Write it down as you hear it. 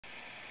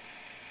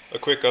A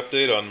quick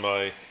update on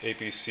my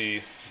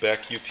ABC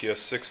back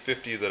UPS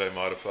 650 that I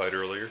modified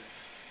earlier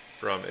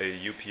from a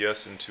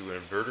UPS into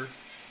an inverter.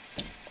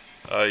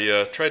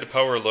 I tried to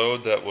power a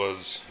load that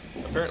was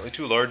apparently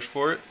too large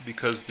for it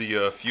because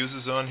the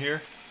fuses on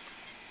here,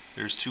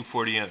 there's two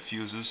 40 amp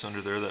fuses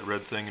under there, that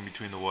red thing in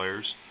between the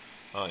wires,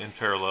 in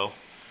parallel.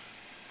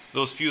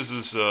 Those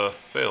fuses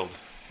failed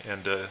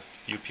and the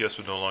UPS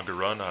would no longer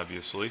run,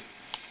 obviously.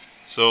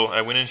 So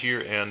I went in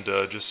here and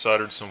just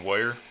soldered some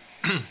wire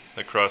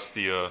across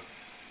the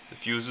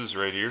fuses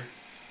right here,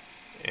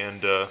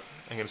 and I'm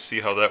going to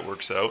see how that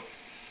works out.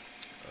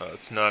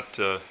 It's not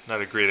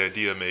a great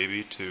idea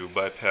maybe to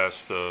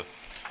bypass the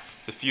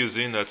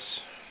fusing.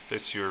 That's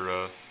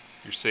your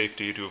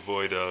safety to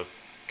avoid a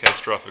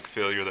catastrophic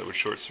failure that would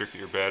short circuit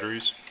your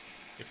batteries.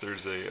 If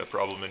there's a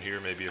problem in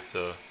here, maybe if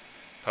the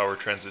power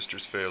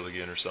transistors fail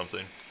again or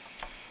something.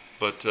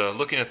 But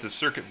looking at the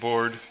circuit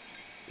board,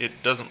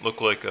 it doesn't look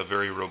like a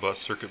very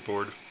robust circuit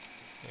board,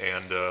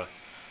 and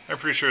I'm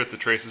pretty sure that the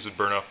traces would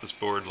burn off this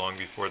board long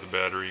before the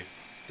battery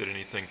did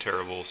anything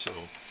terrible, so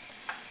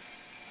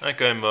I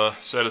think I'm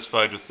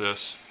satisfied with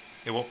this.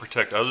 It won't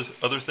protect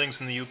other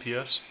things in the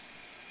UPS,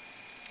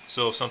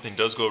 so if something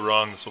does go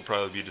wrong, this will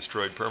probably be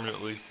destroyed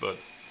permanently, but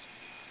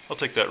I'll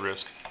take that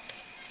risk.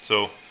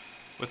 So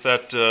with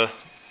that,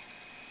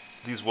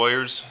 these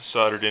wires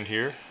soldered in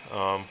here,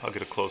 I'll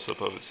get a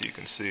close-up of it so you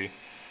can see.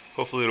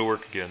 Hopefully it'll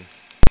work again.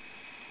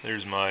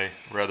 There's my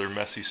rather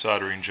messy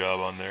soldering job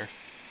on there.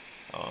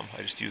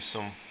 I just used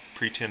some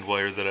pre-tinned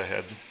wire that I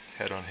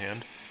had on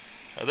hand.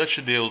 That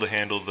should be able to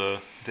handle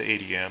the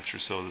 80 amps or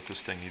so that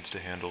this thing needs to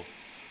handle.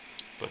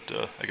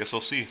 But I guess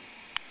I'll see.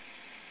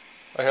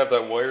 I have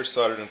that wire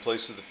soldered in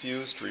place of the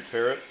fuse to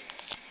repair it,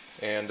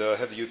 and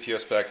have the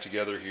UPS back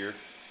together here.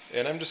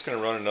 And I'm just going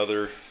to run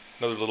another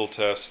little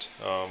test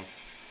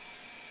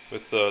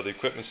with the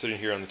equipment sitting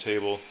here on the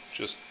table,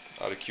 just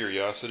out of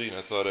curiosity, and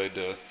I thought I'd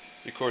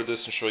record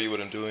this and show you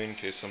what I'm doing in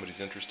case somebody's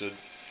interested.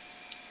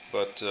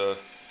 But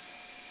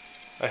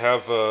I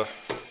have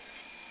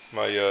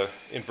my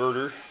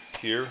inverter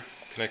here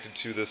connected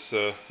to this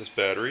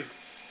battery,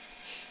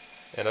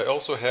 and I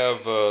also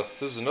have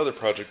this is another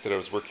project that I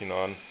was working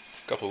on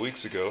a couple of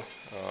weeks ago.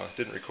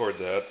 Didn't record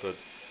that, but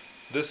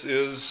this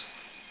is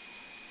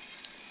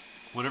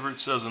whatever it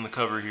says on the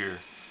cover here.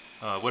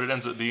 What it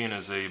ends up being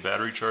is a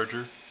battery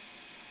charger.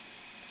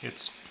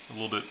 It's a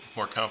little bit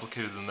more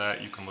complicated than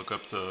that. You can look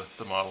up the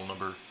model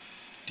number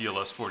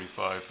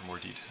DLS45 for more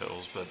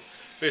details, but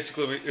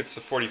basically it's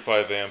a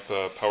 45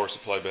 amp power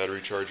supply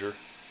battery charger,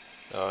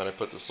 and I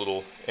put this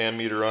little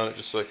ammeter on it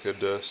just so I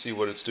could see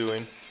what it's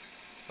doing.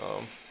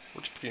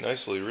 Works pretty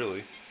nicely,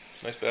 really.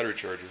 It's a nice battery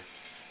charger.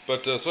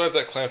 But so I have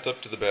that clamped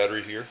up to the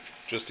battery here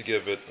just to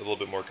give it a little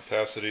bit more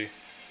capacity,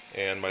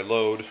 and my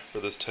load for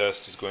this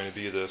test is going to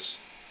be this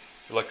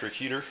electric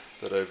heater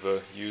that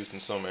I've used in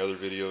some of my other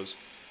videos.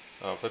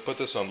 If I put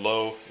this on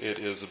low, it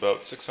is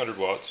about 600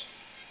 watts,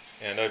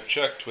 and I've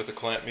checked with a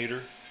clamp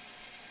meter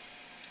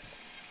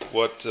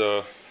what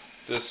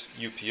this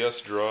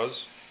UPS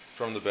draws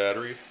from the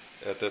battery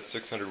at that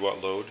 600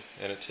 watt load,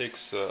 and it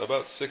takes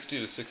about 60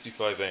 to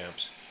 65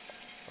 amps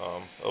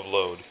of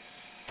load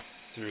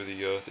through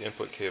the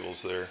input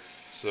cables there.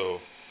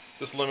 So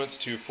this limits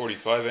to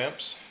 45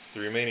 amps. The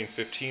remaining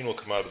 15 will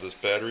come out of this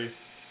battery,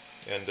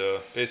 and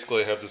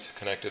basically I have this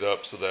connected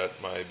up so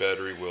that my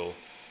battery will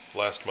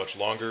last much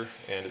longer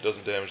and it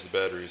doesn't damage the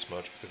battery as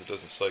much because it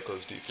doesn't cycle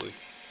as deeply.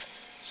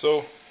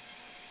 So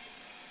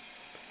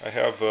I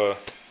have,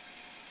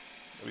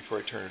 before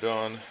I turn it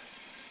on,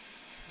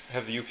 I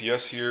have the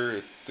UPS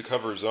here. The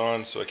cover is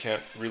on, so I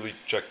can't really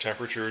check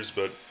temperatures,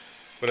 but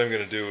what I'm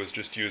going to do is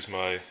just use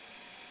my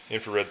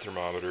infrared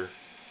thermometer,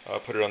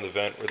 put it on the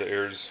vent where the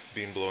air is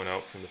being blown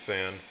out from the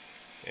fan,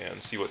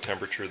 and see what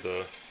temperature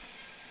the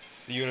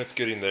unit's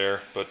getting there.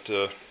 But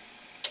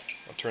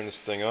I'll turn this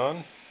thing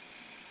on.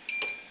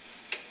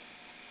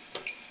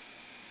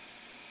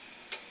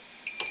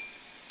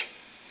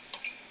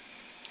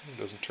 It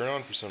doesn't turn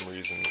on for some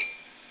reason.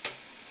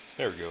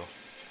 There we go.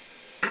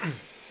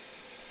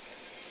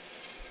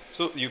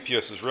 So the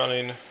UPS is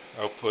running.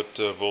 Output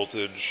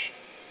voltage,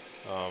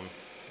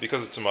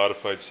 because it's a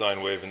modified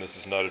sine wave and this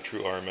is not a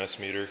true RMS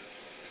meter,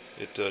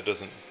 it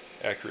doesn't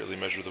accurately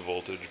measure the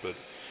voltage, but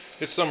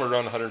it's somewhere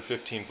around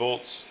 115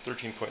 volts,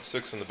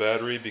 13.6 in the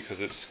battery because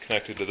it's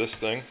connected to this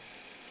thing,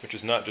 which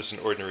is not just an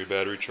ordinary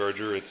battery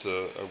charger, it's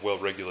a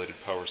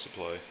well-regulated power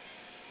supply.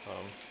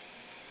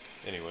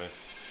 Anyway,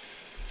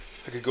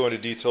 I could go into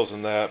details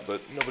on that,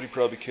 but nobody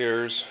probably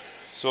cares.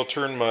 So I'll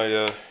turn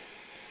my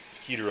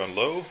heater on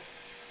low,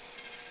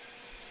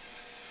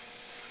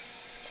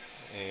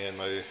 and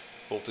my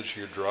voltage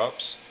here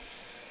drops.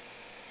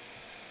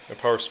 My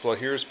power supply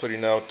here is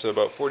putting out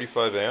about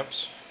 45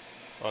 amps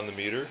on the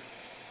meter,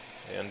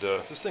 and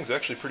this thing's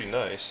actually pretty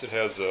nice. It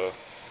has a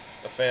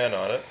fan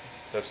on it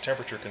that's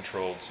temperature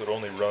controlled, so it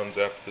only runs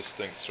after this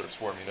thing starts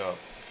warming up.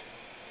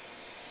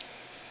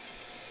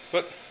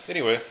 But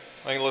anyway,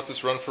 I'm going to let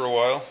this run for a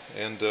while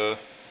and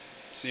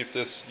see if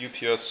this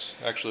UPS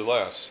actually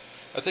lasts.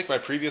 I think my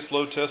previous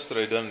load test that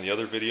I done in the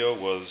other video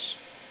was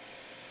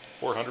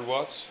 400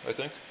 watts, I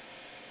think.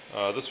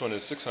 This one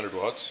is 600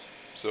 watts,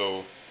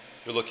 so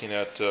you're looking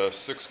at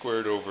 6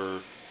 squared over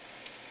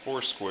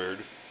 4 squared,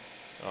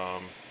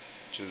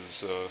 which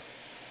is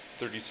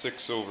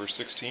 36 over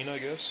 16, I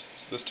guess.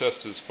 So this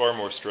test is far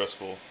more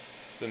stressful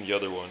than the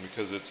other one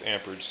because it's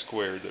amperage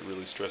squared that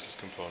really stresses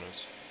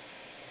components.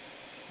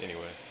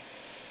 Anyway,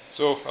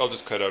 so I'll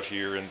just cut out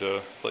here and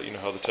let you know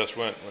how the test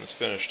went when it's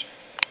finished.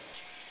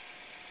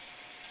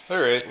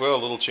 Alright, well, a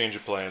little change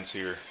of plans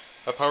here.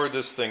 I powered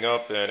this thing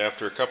up, and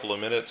after a couple of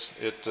minutes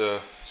it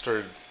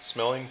started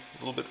smelling a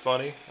little bit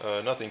funny.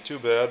 Nothing too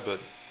bad, but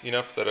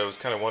enough that I was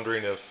kind of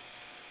wondering if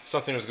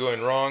something was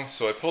going wrong,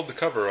 so I pulled the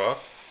cover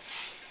off,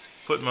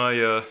 put my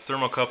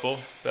thermocouple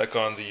back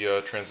on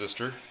the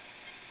transistor,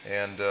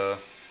 and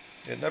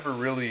it never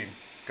really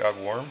got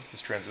warm,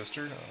 this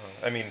transistor.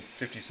 I mean,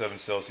 57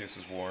 Celsius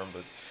is warm,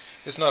 but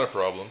it's not a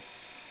problem.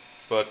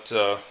 But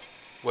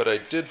what I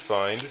did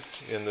find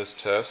in this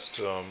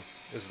test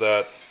is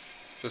that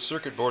the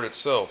circuit board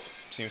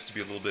itself seems to be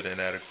a little bit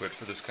inadequate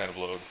for this kind of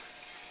load.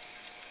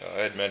 I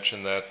had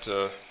mentioned that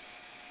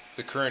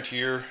the current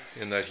here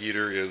in that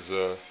heater is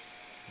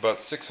about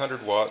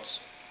 600 watts,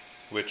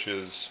 which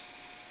is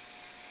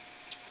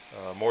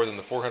more than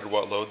the 400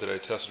 watt load that I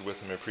tested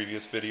with in my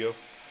previous video.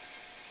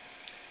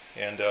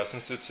 And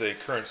since it's a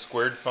current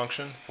squared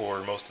function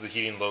for most of the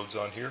heating loads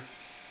on here,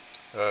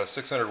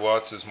 600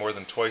 watts is more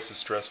than twice as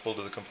stressful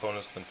to the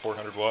components than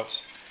 400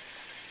 watts.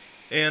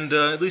 And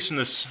at least in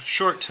this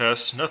short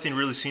test, nothing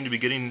really seemed to be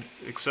getting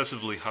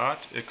excessively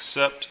hot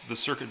except the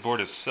circuit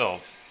board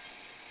itself.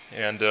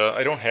 And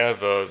I don't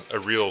have a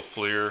real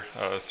FLIR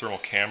thermal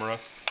camera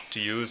to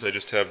use. I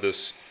just have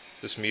this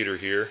meter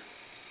here.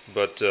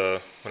 But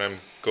when I'm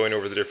going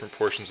over the different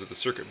portions of the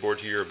circuit board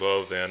here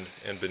above and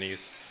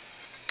beneath,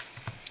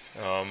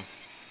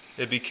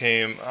 it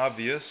became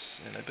obvious,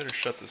 and I better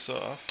shut this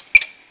off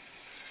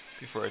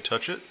before I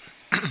touch it,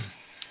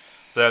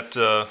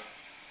 that,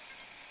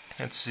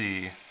 let's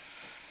see,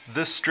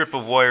 this strip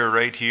of wire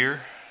right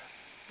here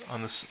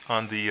on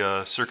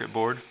the circuit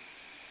board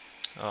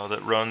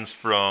that runs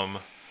from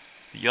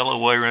the yellow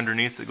wire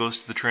underneath that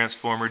goes to the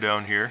transformer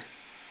down here.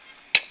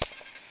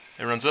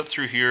 It runs up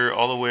through here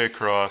all the way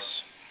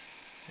across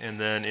and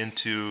then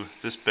into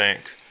this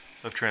bank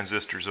of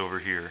transistors over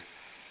here.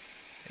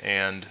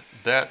 And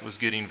that was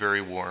getting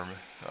very warm,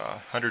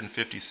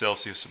 150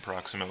 Celsius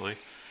approximately,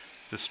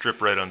 this strip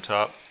right on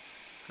top.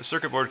 The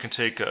circuit board can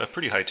take a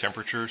pretty high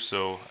temperature,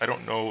 so I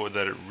don't know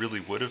that it really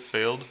would have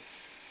failed.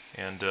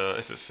 And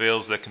if it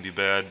fails, that can be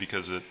bad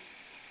because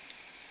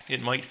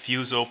it might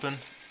fuse open.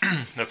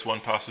 That's one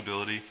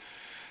possibility.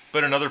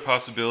 But another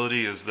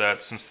possibility is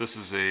that since this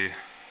is a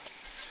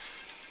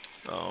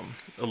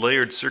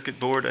layered circuit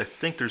board, I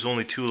think there's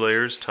only 2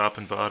 layers, top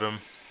and bottom.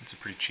 It's a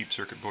pretty cheap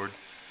circuit board.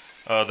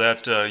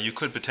 That you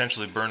could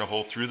potentially burn a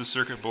hole through the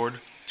circuit board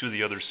to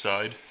the other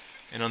side.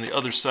 And on the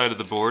other side of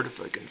the board, if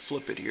I can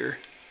flip it here,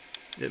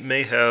 it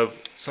may have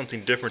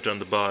something different on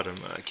the bottom.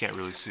 I can't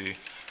really see.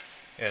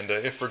 And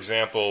if, for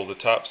example, the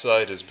top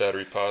side is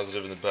battery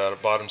positive and the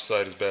bottom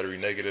side is battery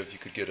negative, you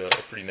could get a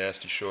pretty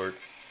nasty short.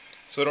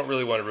 So I don't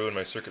really want to ruin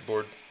my circuit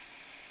board.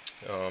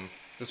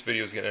 This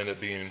video is going to end up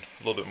being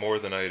a little bit more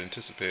than I had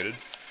anticipated.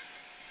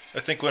 I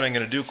think what I'm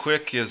going to do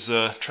quick is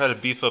try to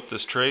beef up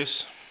this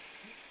trace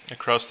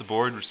across the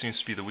board, which seems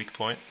to be the weak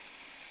point.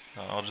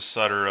 I'll just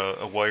solder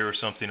a wire or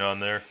something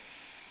on there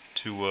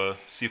to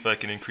see if I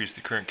can increase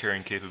the current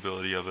carrying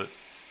capability of it,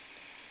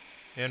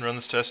 and run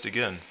this test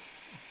again.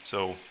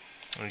 So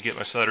I'm going to get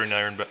my soldering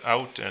iron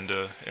out and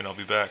I'll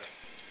be back.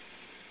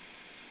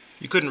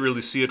 You couldn't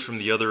really see it from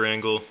the other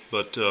angle,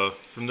 but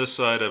from this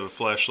side I have a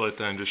flashlight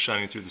that I'm just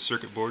shining through the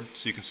circuit board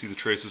so you can see the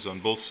traces on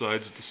both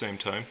sides at the same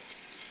time.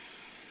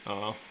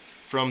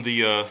 From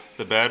the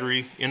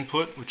battery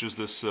input, which is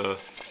this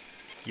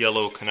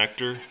yellow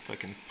connector, if I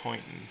can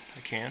point and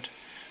I can't.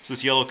 It's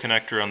this yellow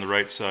connector on the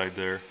right side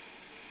there,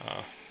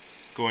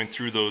 going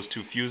through those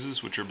 2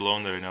 fuses which are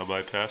blown that I now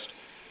bypassed.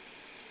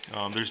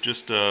 There's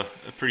just a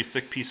pretty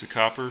thick piece of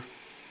copper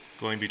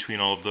going between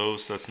all of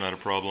those, so that's not a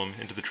problem.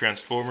 Into the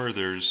transformer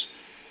there's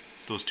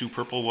those 2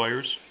 purple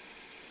wires.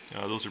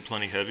 Those are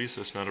plenty heavy,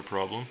 so that's not a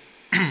problem.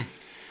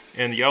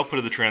 And the output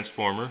of the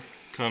transformer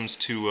comes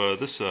to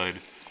this side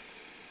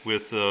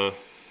with a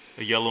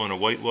yellow and a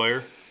white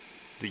wire.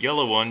 The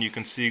yellow one, you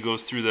can see,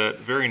 goes through that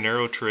very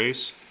narrow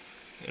trace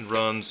and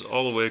runs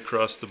all the way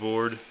across the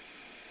board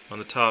on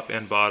the top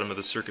and bottom of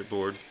the circuit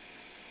board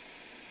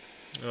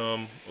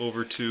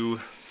over to,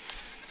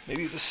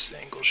 maybe this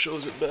angle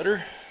shows it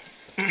better.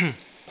 Yeah,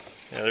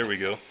 there we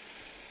go.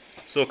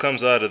 So it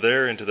comes out of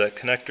there into that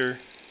connector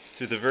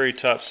through the very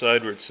top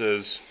side where it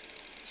says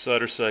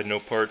solder side no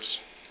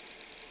parts,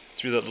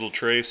 through that little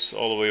trace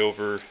all the way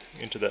over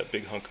into that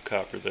big hunk of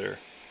copper there.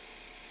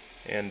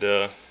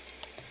 And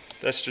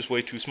that's just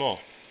way too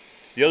small.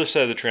 The other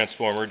side of the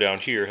transformer down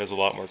here has a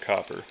lot more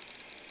copper.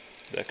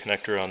 That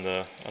connector on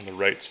the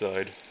right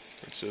side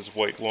where it says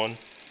white 1,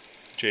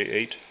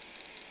 J8.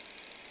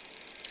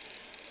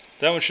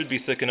 That one should be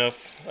thick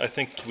enough. I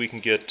think we can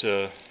get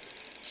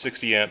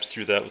 60 amps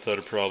through that without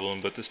a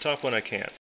problem, but this top one I can't.